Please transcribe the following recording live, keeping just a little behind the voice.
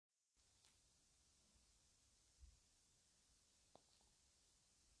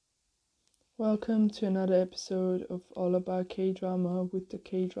Welcome to another episode of All About K-Drama with the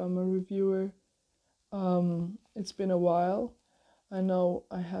Kdrama Reviewer. It's been a while. I know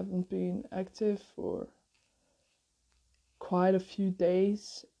I haven't been active for quite a few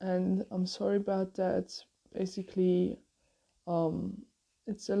days, and I'm sorry about that. Basically,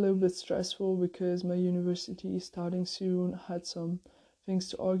 it's a little bit stressful because my university is starting soon. I had some things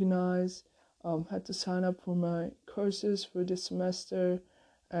to organize, had to sign up for my courses for this semester,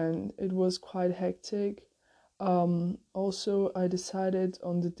 and it was quite hectic. Also, I decided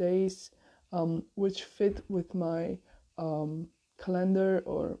on the days which fit with my calendar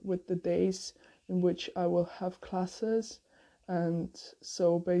or with the days in which I will have classes. And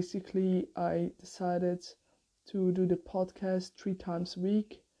so basically, I decided to do the podcast 3 times a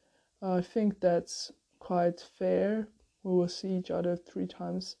week. I think that's quite fair. We will see each other 3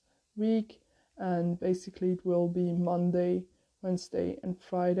 times a week, and basically it will be Monday, Wednesday, and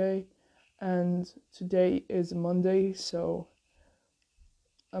Friday. And today is Monday, so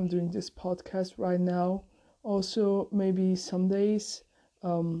I'm doing this podcast right now. Also, maybe some days,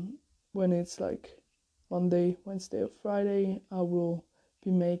 when it's like Monday, Wednesday, or Friday, I will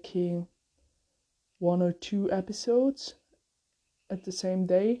be making 1 or 2 episodes at the same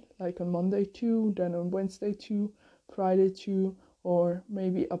day, like on Monday 2, then on Wednesday 2, Friday 2, or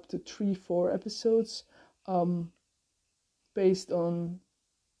maybe up to 3-4 episodes, based on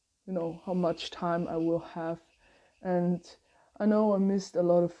how much time I will have. And I know I missed a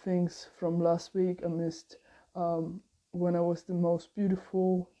lot of things from last week. I missed When I Was the Most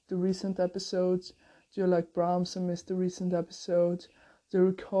Beautiful, the recent episodes. Do You Like Brahms? I missed the recent episodes. The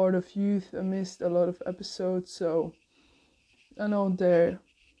Record of Youth, I missed a lot of episodes. So I know there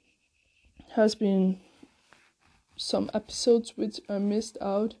has been some episodes which I missed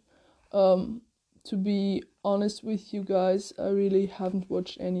out. To be honest with you guys, I really haven't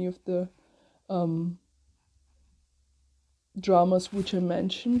watched any of the dramas which I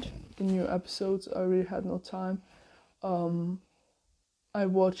mentioned in new episodes. I really had no time. I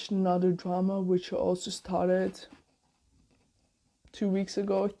watched another drama which I also started 2 weeks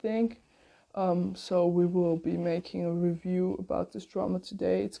ago, I think. So we will be making a review about this drama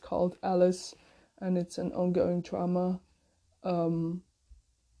today. It's called Alice, and it's an ongoing drama.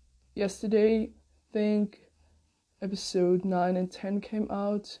 Yesterday, I think, episode 9 and 10 came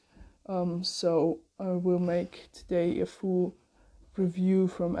out. So I will make today a full review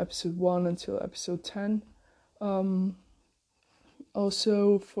from episode 1 until episode 10.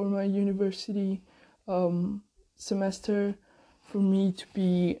 Also, for my university semester, for me to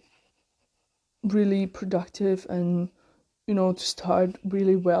be really productive and to start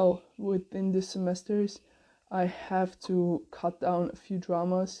really well within the semesters, I have to cut down a few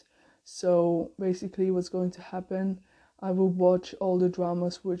dramas. So basically what's going to happen, I will watch all the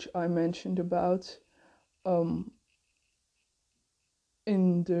dramas which I mentioned about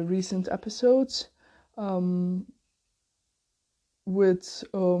in the recent episodes, with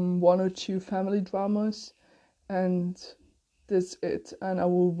 1 or 2 family dramas, and that's it. And I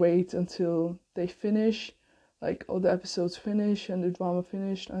will wait until they finish, like all the episodes finish and the drama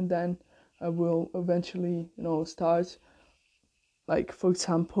finished, and then I will eventually start, like, for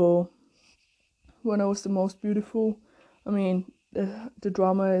example, When I Was the Most Beautiful. I mean, the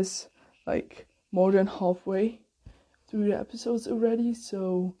drama is like more than halfway through the episodes already,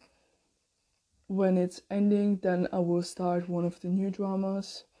 so when it's ending, then I will start one of the new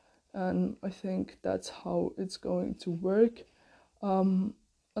dramas, and I think that's how it's going to work.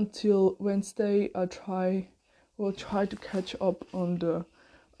 Until Wednesday, will try to catch up on the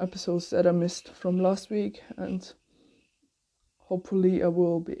episodes that I missed from last week, and hopefully I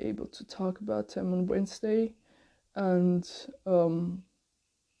will be able to talk about them on Wednesday. And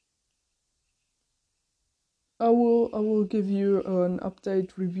I will give you an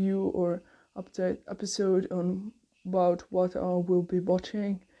update review or update episode on about what I will be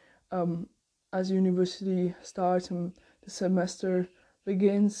watching as university starts and the semester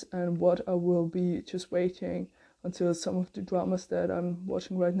begins, and what I will be just waiting until some of the dramas that I'm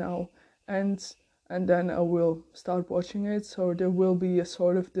watching right now ends, and then I will start watching it. So there will be a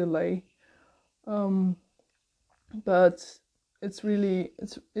sort of delay, but it's really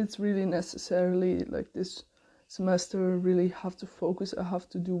necessarily, like, this semester really have to focus. I have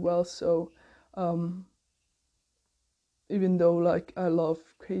to do well. So even though, like, I love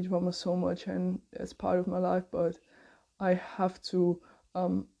K-drama so much and it's part of my life, but I have to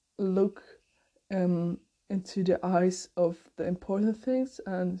look into the eyes of the important things,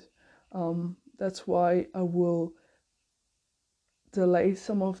 and that's why I will delay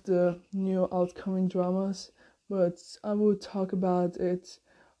some of the new outcoming dramas, but I will talk about it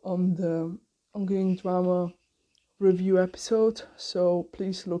on the ongoing drama review episode. So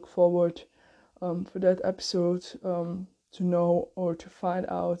please look forward for that episode to know or to find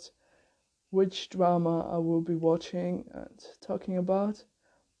out which drama I will be watching and talking about.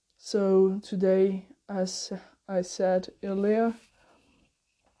 So today, as I said earlier,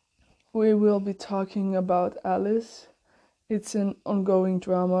 we will be talking about Alice. It's an ongoing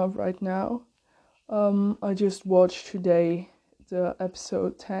drama right now. I just watched today the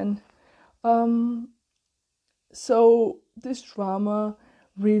episode 10. So this drama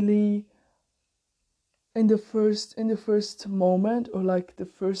really in the first moment, or like the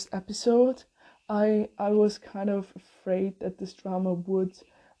first episode, I was kind of afraid that this drama would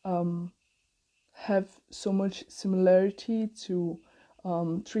have so much similarity to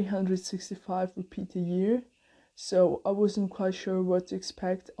 365 Repeat a Year. So I wasn't quite sure what to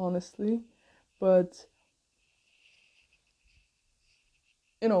expect, honestly, but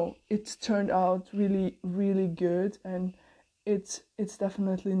it turned out really, really good, and it's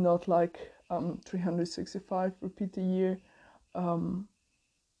definitely not like 365 Repeat a Year, or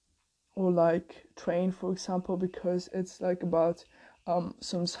like Train, for example, because it's like about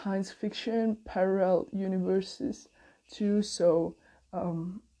some science fiction parallel universes too. So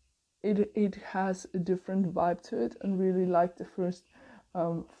it has a different vibe to it, and really like the first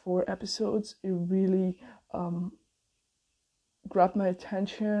 4 episodes. It really grabbed my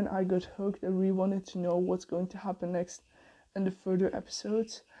attention. I got hooked. I really wanted to know what's going to happen next in the further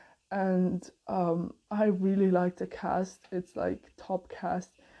episodes. And I really like the cast. It's like top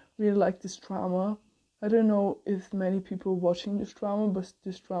cast. Really like this drama. I don't know if many people watching this drama, but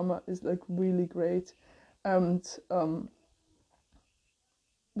this drama is like really great. And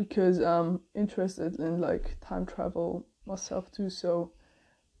because I'm interested in like time travel myself too, so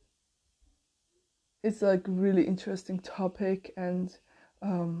it's like a really interesting topic, and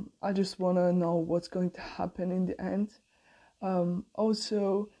I just want to know what's going to happen in the end.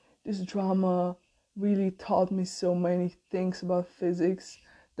 Also, this drama really taught me so many things about physics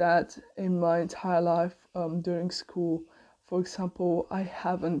that in my entire life during school, for example, I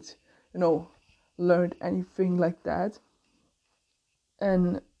haven't, learned anything like that.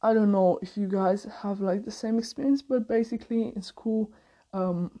 And I don't know if you guys have like the same experience, but basically in school,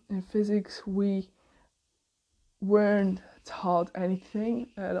 in physics, we weren't taught anything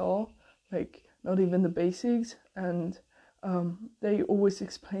at all, like not even the basics, and they always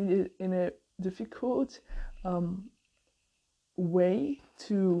explained it in a difficult way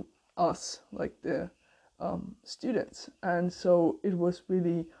to us, like the students. And so it was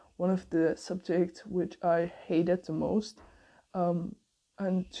really one of the subjects which I hated the most.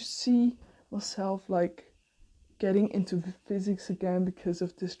 And to see myself like getting into physics again because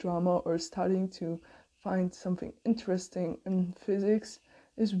of this drama, or starting to find something interesting in physics,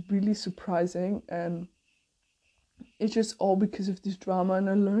 is really surprising. And it's just all because of this drama, and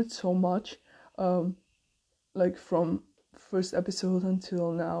I learned so much, like from first episode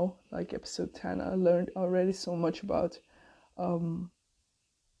until now, like episode 10. I learned already so much about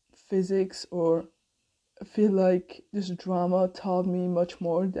physics, or I feel like this drama taught me much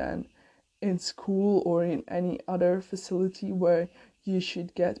more than in school or in any other facility where you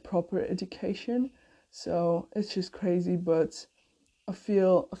should get proper education. So it's just crazy, but I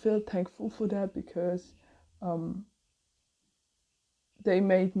feel thankful for that, because they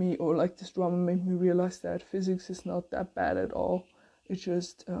made me, or like this drama made me realize that physics is not that bad at all. It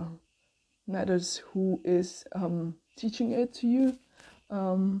just matters who is teaching it to you.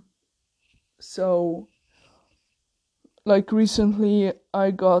 So like recently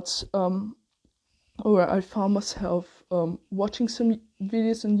I got or I found myself watching some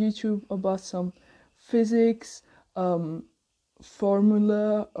videos on YouTube about some physics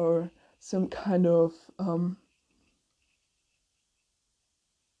formula, or some kind of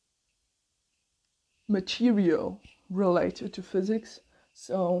material related to physics.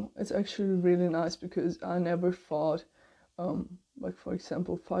 So it's actually really nice, because I never thought, like for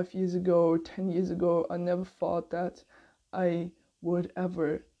example, 5 years ago or 10 years ago, I never thought that I would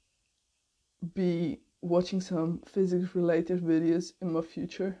ever be watching some physics related videos in my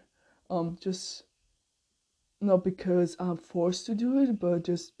future. Just not because I'm forced to do it, but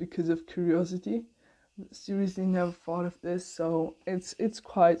just because of curiosity. Seriously, never thought of this, so it's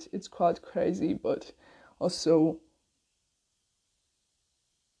quite crazy, but also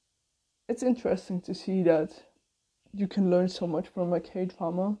it's interesting to see that you can learn so much from a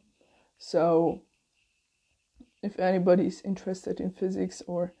K-drama. So if anybody is interested in physics,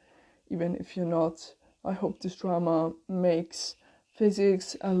 or even if you're not, I hope this drama makes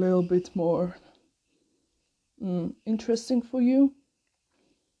physics a little bit more interesting for you.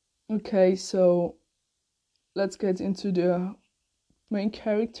 Okay, so let's get into the main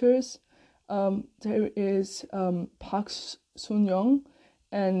characters. There is Park Sun Young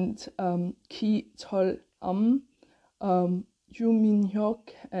and Ki Chol Am, Yoo Min Hyuk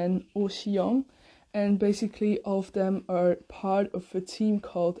and Oh Si Young, and basically all of them are part of a team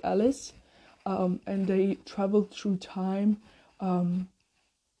called Alice, and they travel through time to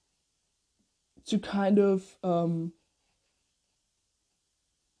kind of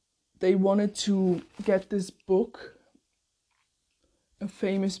they wanted to get this book, a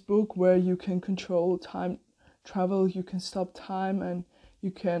famous book where you can control time travel, you can stop time, and you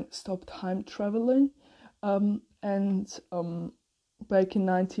can stop time traveling. And back in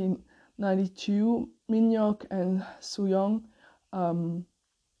 1992, Minhyuk and Soo-young,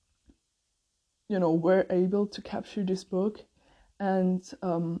 were able to capture this book. And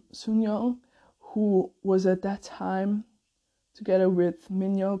Soo-young, who was at that time together with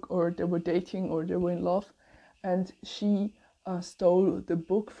Minhyuk, or they were dating, or they were in love, and she stole the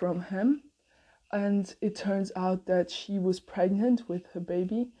book from him. And it turns out that she was pregnant with her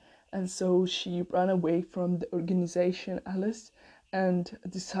baby, and so she ran away from the organization Alice and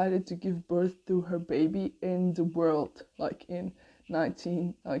decided to give birth to her baby in the world, like in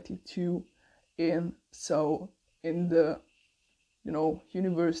 1992. In the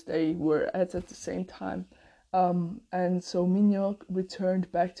universe they were at the same time. And so Minhyuk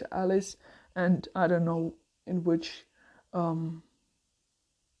returned back to Alice, and I don't know in which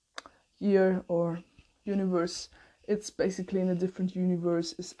year or universe. It's basically in a different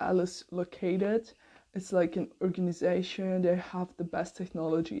universe is Alice located. It's like an organization. They have the best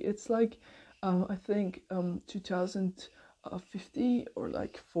technology. It's like I think 2050 or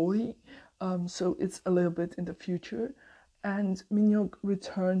like 40. So it's a little bit in the future. And Minhyuk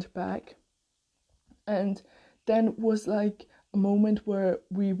returned back, and then was like a moment where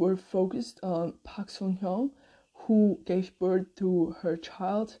we were focused on Park Sun Hyung, who gave birth to her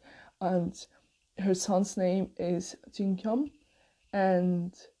child, and her son's name is Jin Hyun,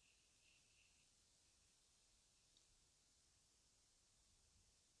 and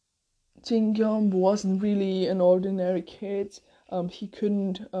Jin Hyun wasn't really an ordinary kid. He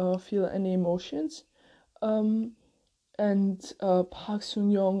couldn't feel any emotions. Um, and Park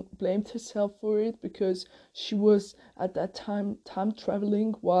Sun Young blamed herself for it because she was at that time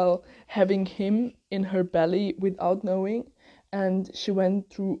traveling while having him in her belly without knowing, and she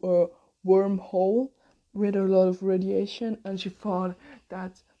went through a wormhole with a lot of radiation, and she thought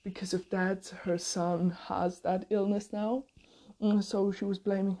that because of that her son has that illness now. So she was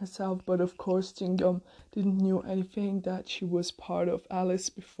blaming herself, but of course Jin-gyum didn't know anything that she was part of Alice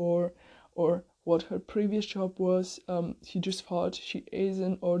before, or what her previous job was. He just thought she is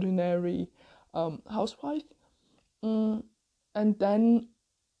an ordinary housewife. And then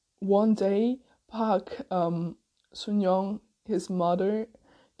one day, Park Sun-young, his mother,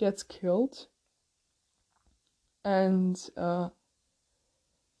 gets killed, and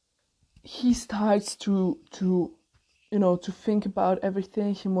he starts to think about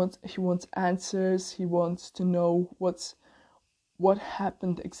everything. He wants answers. He wants to know what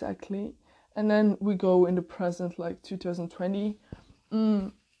happened exactly. And then we go in the present, like 2020,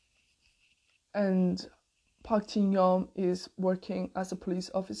 and Park Jin Yom is working as a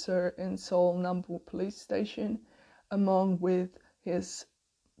police officer in Seoul Nambu Police Station, among with his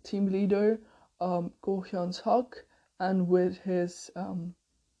team leader Go Hyun Seok, and with his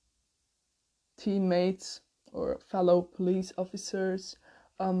teammates or fellow police officers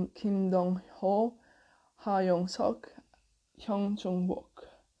Kim Dong Ho, Ha Yong Seok, Hyung Jung Wook.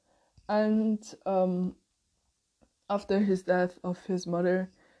 And after his death of his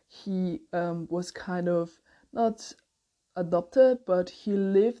mother, he was kind of not adopted, but he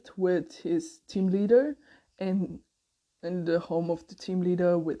lived with his team leader in the home of the team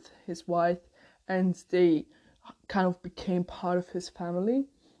leader with his wife, and they kind of became part of his family.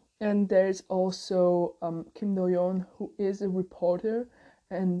 And there's also Kim Do-yeon, who is a reporter,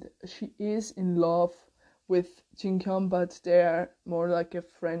 and she is in love with Jin Kyung, but they're more like a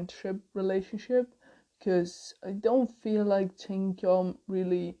friendship relationship, because I don't feel like Jin Kyung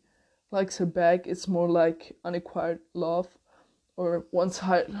really likes her back. It's more like unacquired love or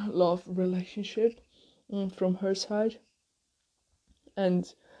one-sided love relationship from her side,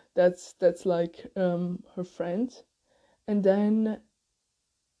 and that's like her friend. And then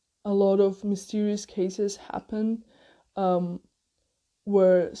a lot of mysterious cases happen,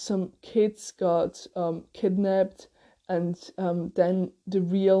 where some kids got kidnapped, and then the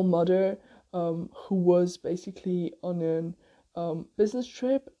real mother, who was basically on an business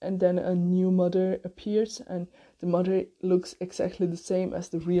trip, and then a new mother appears, and the mother looks exactly the same as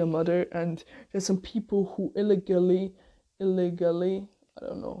the real mother. And there's some people who illegally, I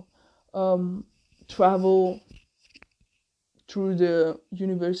don't know, travel through the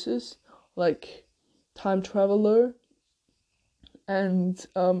universes, like time traveler. And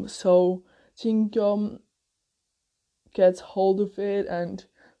so Jin gets hold of it and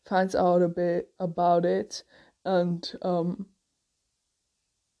finds out a bit about it, and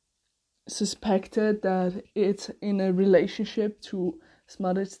suspected that it's in a relationship to his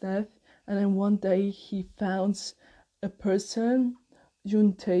mother's death. And then one day he founds a person,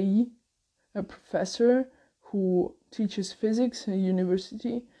 Yun Tae, a professor who teaches physics in a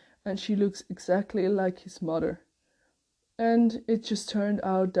university, and she looks exactly like his mother. And it just turned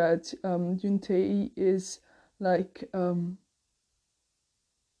out that Yun Tae is like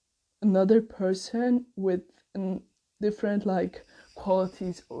another person with different like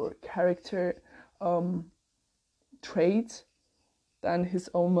qualities or character traits than his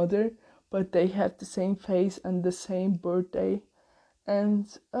own mother, but they have the same face and the same birthday. And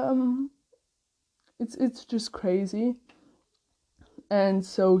it's just crazy. And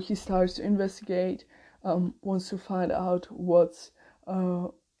so he starts to investigate, wants to find out what's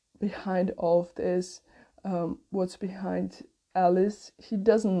behind all of this, what's behind Alice. He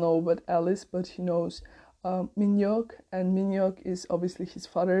doesn't know about Alice, but he knows Minyok, and Minyok is obviously his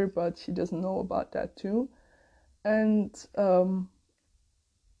father, but he doesn't know about that too. And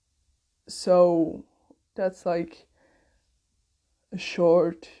so that's like a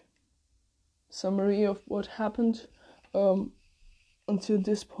short summary of what happened until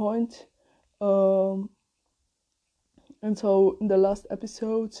this point. And so in the last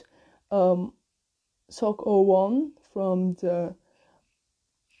episode, Sok Oh-won from the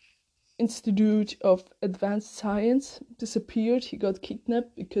Institute of Advanced Science disappeared. He got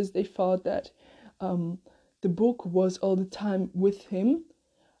kidnapped because they thought that the book was all the time with him.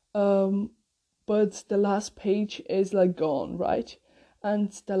 But the last page is like gone, right?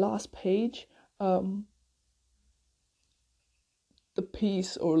 And the last page, the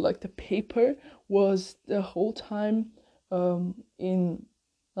piece or like the paper was the whole time in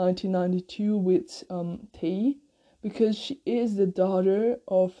 1992 with Tae, because she is the daughter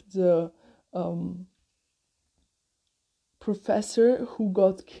of the professor who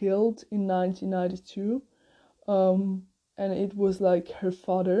got killed in 1992, and it was like her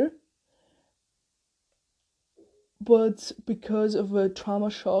father. But because of a trauma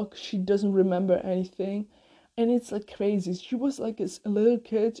shock, she doesn't remember anything, and it's like crazy. She was like a little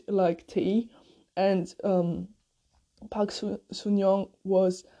kid like Tae, and Park Sun-young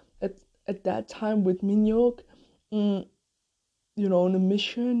was at that time with Minhyuk, on a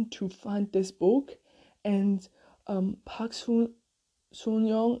mission to find this book. And Park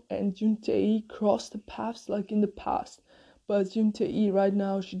Sun-young and Yoon Tae crossed the paths like in the past, but Yoon Tae right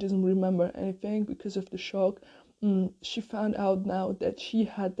now, she doesn't remember anything because of the shock. She found out now that she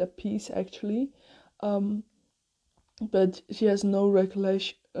had that piece actually, but she has no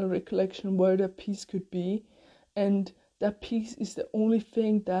recollection where that piece could be, and that piece is the only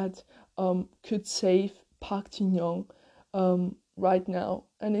thing that could save Park Jin-young right now.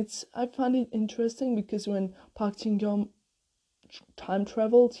 And I find it interesting because when Park Jin-young time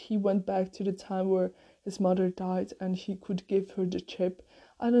traveled, he went back to the time where his mother died, and he could give her the chip.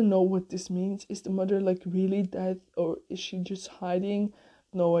 I don't know what this means. Is the mother like really dead, or is she just hiding?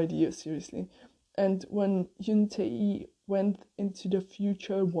 No idea, seriously. And when Yoon Tae went into the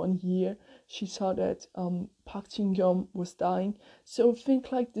future 1 year, she saw that Park Jin Hyun was dying. So I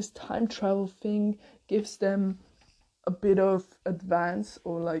think like this time travel thing gives them a bit of advance,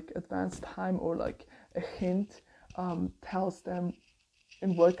 or like advanced time, or like a hint, tells them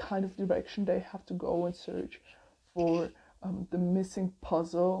in what kind of direction they have to go and search for the missing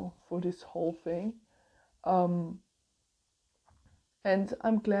puzzle for this whole thing. And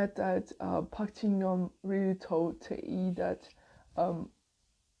I'm glad that Park Jin-young really told Tae that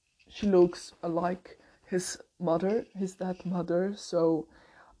she looks like his mother, his dead mother, so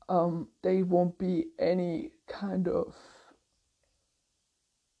there won't be any kind of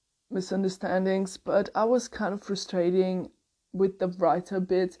misunderstandings. But I was kind of frustrating with the writer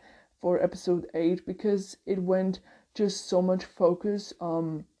bit for episode 8, because it went just so much focus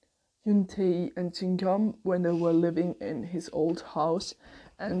on Yoon Tae and Jin Kyung when they were living in his old house,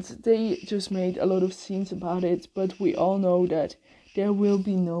 and they just made a lot of scenes about it. But we all know that there will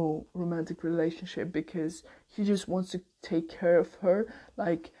be no romantic relationship, because he just wants to take care of her.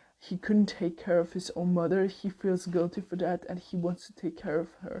 Like, he couldn't take care of his own mother, he feels guilty for that, and he wants to take care of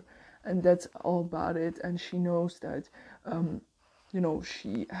her. and that's all about it. And she knows that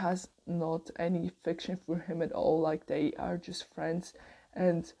she has not any affection for him at all, like they are just friends.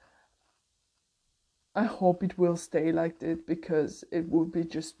 And I hope it will stay like that, because it would be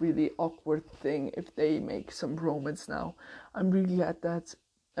just really awkward thing if they make some romance now. I'm really glad that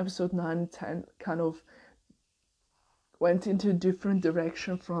episode 9 and 10 kind of went into a different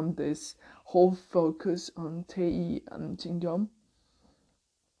direction from this whole focus on Tae and Jin-yeon.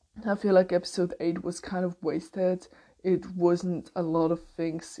 I feel like episode 8 was kind of wasted. It wasn't a lot of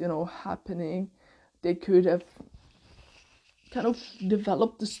things, happening. They could have kind of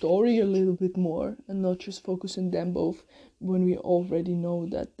developed the story a little bit more and not just focus on them both, when we already know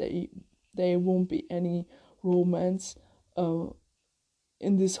that there won't be any romance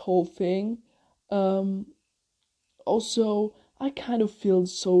in this whole thing. Also, I kind of feel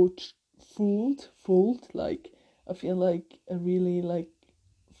so fooled. Like I feel like I really like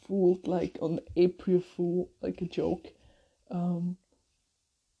fooled, like on April Fool, like a joke,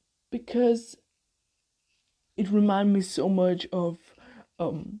 because it reminds me so much of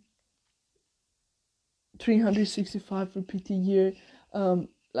um 365 repeat a year.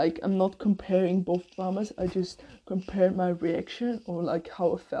 Like, I'm not comparing both dramas, I just compare my reaction, or like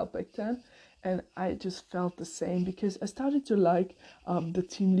how I felt back then. And I just felt the same, because I started to like the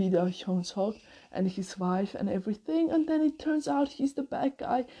team leader Hyun Suk and his wife and everything, and then it turns out he's the bad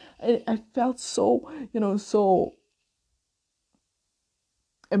guy. I felt so, so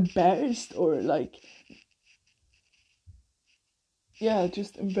embarrassed, or like, yeah,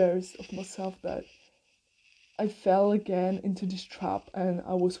 just embarrassed of myself, that I fell again into this trap and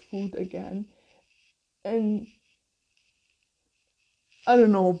I was fooled again. And I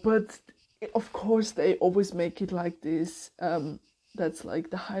don't know, but of course they always make it like this. That's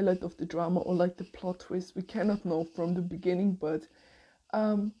like the highlight of the drama, or like the plot twist. We cannot know from the beginning, but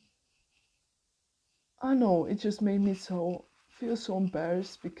um, I know it just made me feel so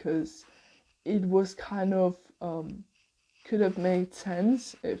embarrassed, because it was kind of could have made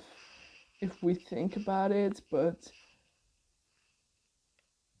sense if we think about it, but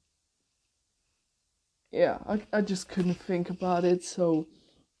yeah, I just couldn't think about it. So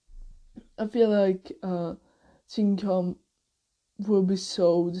I feel like Jin will be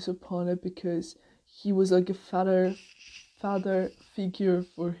so disappointed, because he was like a father figure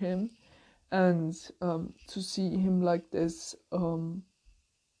for him, and to see him like this,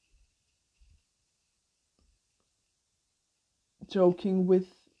 joking with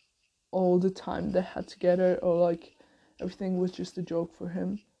all the time they had together, or like everything was just a joke for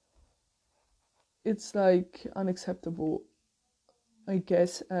him. It's like unacceptable, I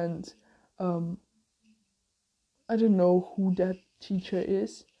guess. And um, I don't know who that teacher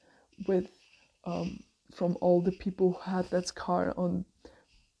is, with from all the people who had that scar on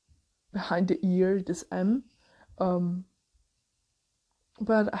behind the ear, this M. Um,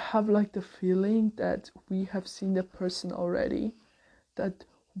 but I have like the feeling that we have seen the person already, that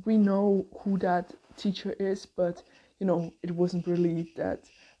we know who that teacher is, but it wasn't really that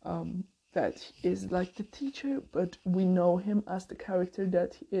he is like the teacher, but we know him as the character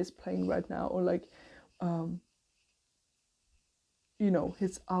that he is playing right now, or like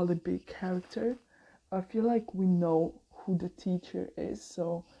his alibi character. I feel like we know who the teacher is,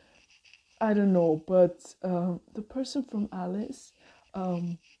 so I don't know, but the person from Alice,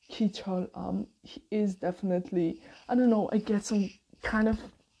 Ki Chol he is definitely, I don't know, I get some kind of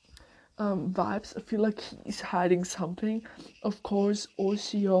vibes. I feel like he's hiding something. Of course, Oh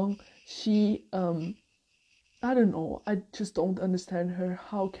Si-young, she, I don't know, I just don't understand her.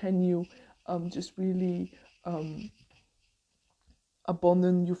 How can you just really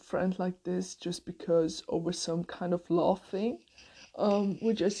abandon your friend like this, just because over some kind of law thing?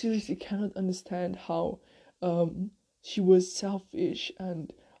 Which I seriously cannot understand, how she was selfish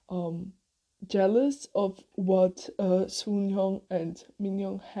and jealous of what Soon Young and Min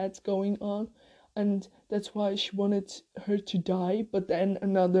Young had going on, and that's why she wanted her to die. But then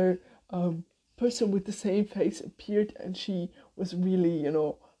another person with the same face appeared, and she was really,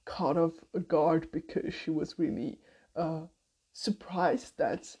 caught off guard, because she was really surprised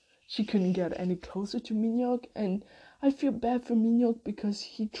that she couldn't get any closer to Minhyuk. And I feel bad for Minhyuk, because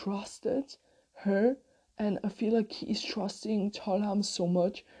he trusted her, and I feel like he is trusting Cholham so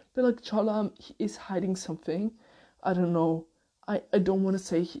much. I feel like Cholham, he is hiding something. I don't know. I don't want to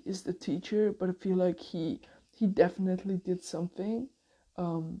say he is the teacher, but I feel like he definitely did something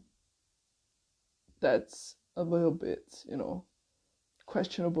um, that's a little bit,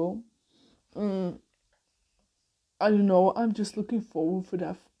 questionable. Mm, I don't know. I'm just looking forward for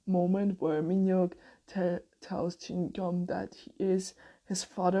that moment where Minhyuk tells Jin Yum that he is his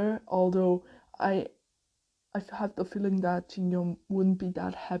father, although I have the feeling that Jin Young wouldn't be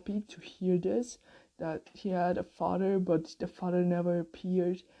that happy to hear this, that he had a father, but the father never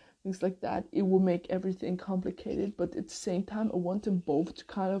appeared, things like that. It will make everything complicated, but at the same time, I want them both to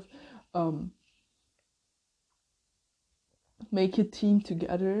kind of make a team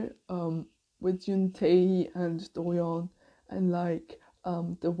together with Jun Tae and Doyeon and like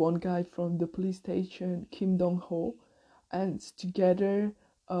the one guy from the police station, Kim Dong Ho, and together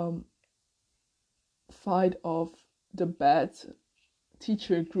fight off the bad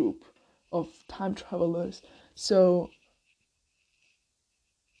teacher group of time travelers. So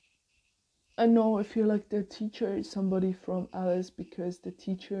I know I feel like the teacher is somebody from Alice because the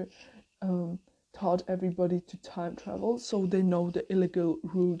teacher um, taught everybody to time travel, so they know the illegal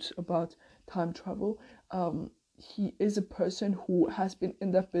routes about time travel. He is a person who has been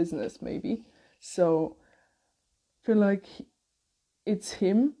in that business, maybe. So I feel like it's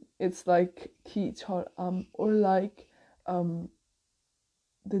him. It's like Ki Chol or like um,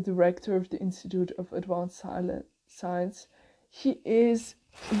 the director of the Institute of Advanced Science. He is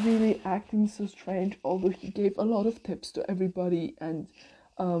really acting so strange, although he gave a lot of tips to everybody, and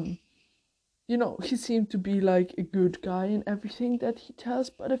he seemed to be like a good guy in everything that he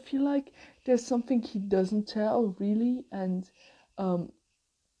tells, but I feel like there's something he doesn't tell really, and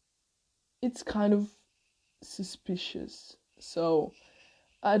it's kind of suspicious. So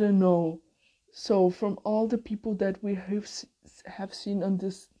I don't know. So from all the people that we have seen on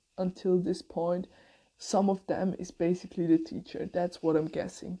this until this point, some of them is basically the teacher. That's what I'm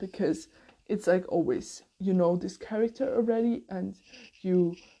guessing, because it's like always, you know this character already, and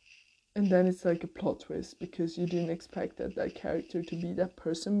then it's like a plot twist because you didn't expect that character to be that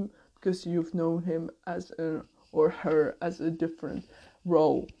person because you've known him as a or her as a different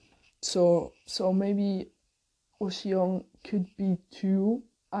role. So maybe Oshion could be too.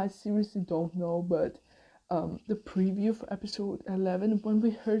 I seriously don't know, but the preview for episode 11, when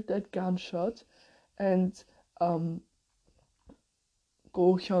we heard that gunshot and Go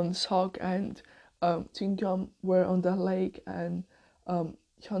Hyun Sok and Jin Kyung were on the lake, and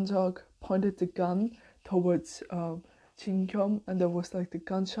Hyun Sok pointed the gun towards Jin Kyung, and there was like the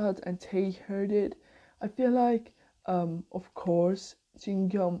gunshot, and Tae heard it. I feel like, of course, Jin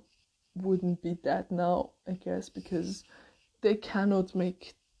Kyung wouldn't be dead now, I guess, because they cannot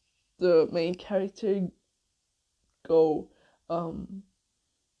make the main character go, um,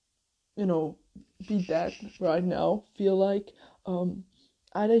 you know, be dead right now. Feel like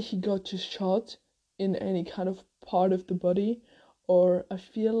either he got just shot in any kind of part of the body, or I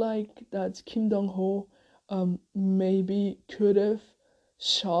feel like that Kim Dong Ho maybe could have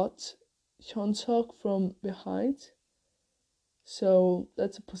shot Hyun Suk from behind. So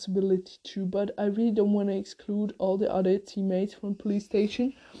that's a possibility too, but I really don't want to exclude all the other teammates from police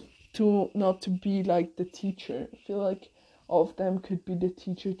station to not to be like the teacher. I feel like all of them could be the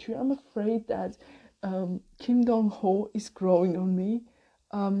teacher too. I'm afraid that Kim Dong Ho is growing on me,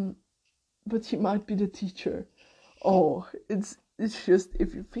 but he might be the teacher. Oh, it's just,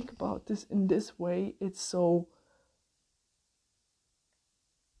 if you think about this in this way, it's so,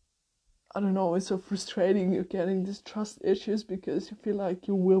 I don't know, it's so frustrating. You're getting these trust issues because you feel like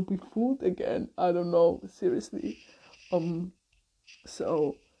you will be fooled again. I don't know, seriously.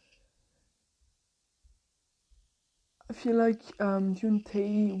 So I feel like Yoon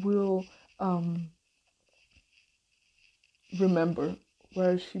Tae will remember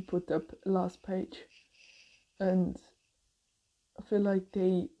where she put the last page, and I feel like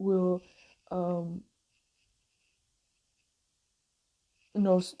they will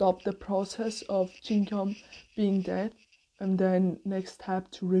stop the process of Jin Kyung being dead, and then next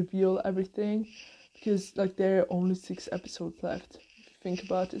step to reveal everything, because like there are only 6 episodes left. If you think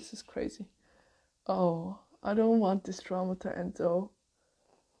about it, this is crazy. Oh, I don't want this drama to end though,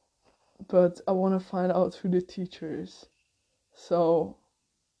 but I want to find out who the teacher is. So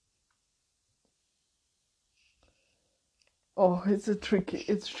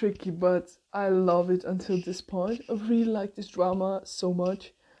it's tricky, but I love it until this point. I really like this drama so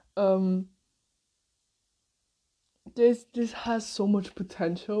much. Um, this has so much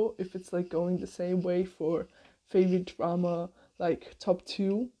potential if it's like going the same way for favorite drama, like top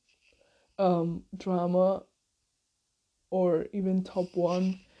 2 drama, or even top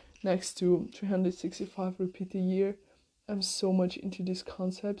 1 next to 365 repeat a year. I'm so much into these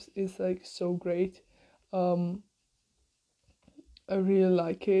concepts. It's like so great. I really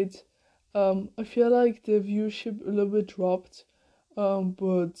like it. I feel like the viewership a little bit dropped,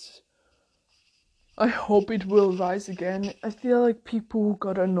 but I hope it will rise again. I feel like people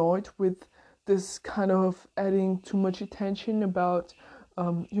got annoyed with this kind of adding too much attention about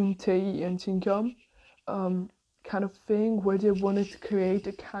Yoon Tae and Jin Kyung kind of thing, where they wanted to create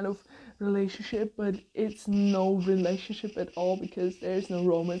a kind of relationship, but it's no relationship at all because there's no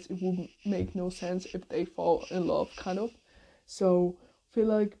romance. It would make no sense if they fall in love, kind of. So I feel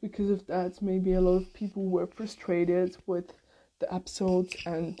like because of that, maybe a lot of people were frustrated with the episodes,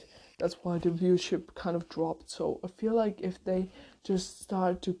 and that's why the viewership kind of dropped. So I feel like if they just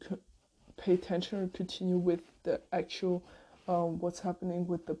start to pay attention or continue with the actual what's happening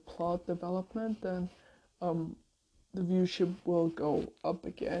with the plot development, then the viewership will go up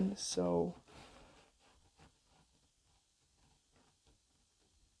again. So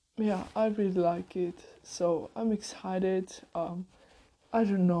yeah, I really like it. So I'm excited. I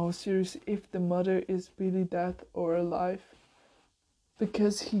don't know, seriously, if the mother is really dead or alive,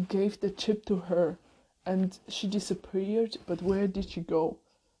 because he gave the chip to her and she disappeared, but where did she go?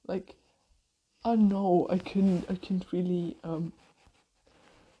 Like, I know I couldn't really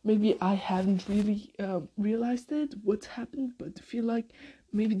maybe I haven't really realized it what's happened, but I feel like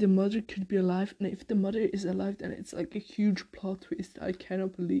maybe the mother could be alive, and if the mother is alive, then it's like a huge plot twist I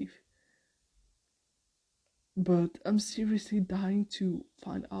cannot believe. But I'm seriously dying to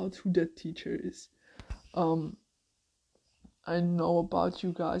find out who that teacher is. Um, I know about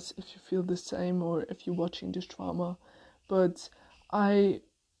you guys if you feel the same or if you're watching this drama, but I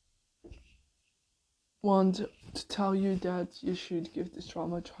want to tell you that you should give this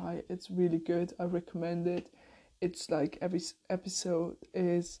drama a try. It's really good. I recommend it. It's like every episode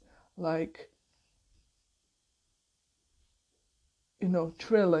is like,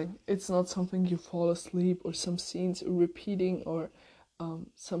 thrilling. It's not something you fall asleep or some scenes are repeating or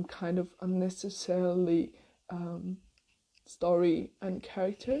some kind of unnecessarily story and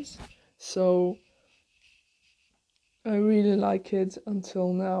characters. So I really like it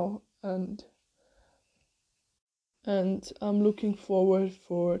until now, and I'm looking forward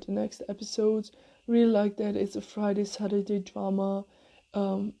for the next episodes. Really like that it's a Friday Saturday drama.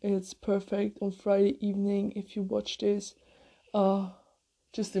 It's perfect on Friday evening if you watch this. Uh,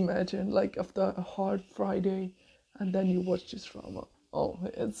 just imagine like after a hard Friday, and then you watch this drama. Oh,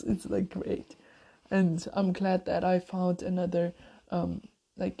 it's like great, and I'm glad that I found another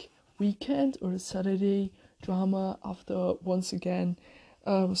like weekend or Saturday drama after once again.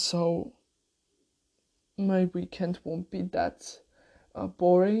 So my weekend won't be that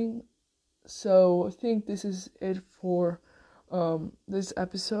boring. So I think this is it for this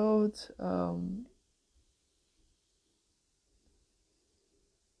episode.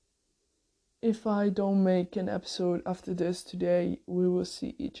 If I don't make an episode after this today, we will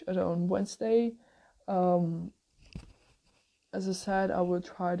see each other on Wednesday. Um, as I said, I will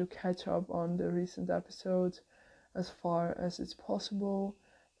try to catch up on the recent episodes as far as it's possible.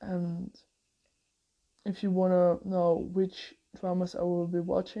 And if you want to know which dramas I will be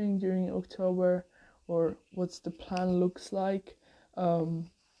watching during October or what's the plan looks like,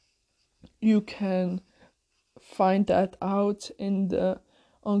 you can find that out in the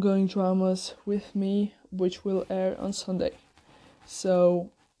ongoing dramas with me, which will air on Sunday. So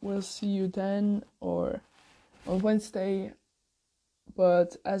we'll see you then or on Wednesday.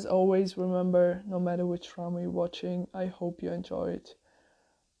 But as always, remember, no matter which drama you're watching, I hope you enjoy it.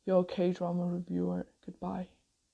 Your Kdrama Reviewer. Goodbye.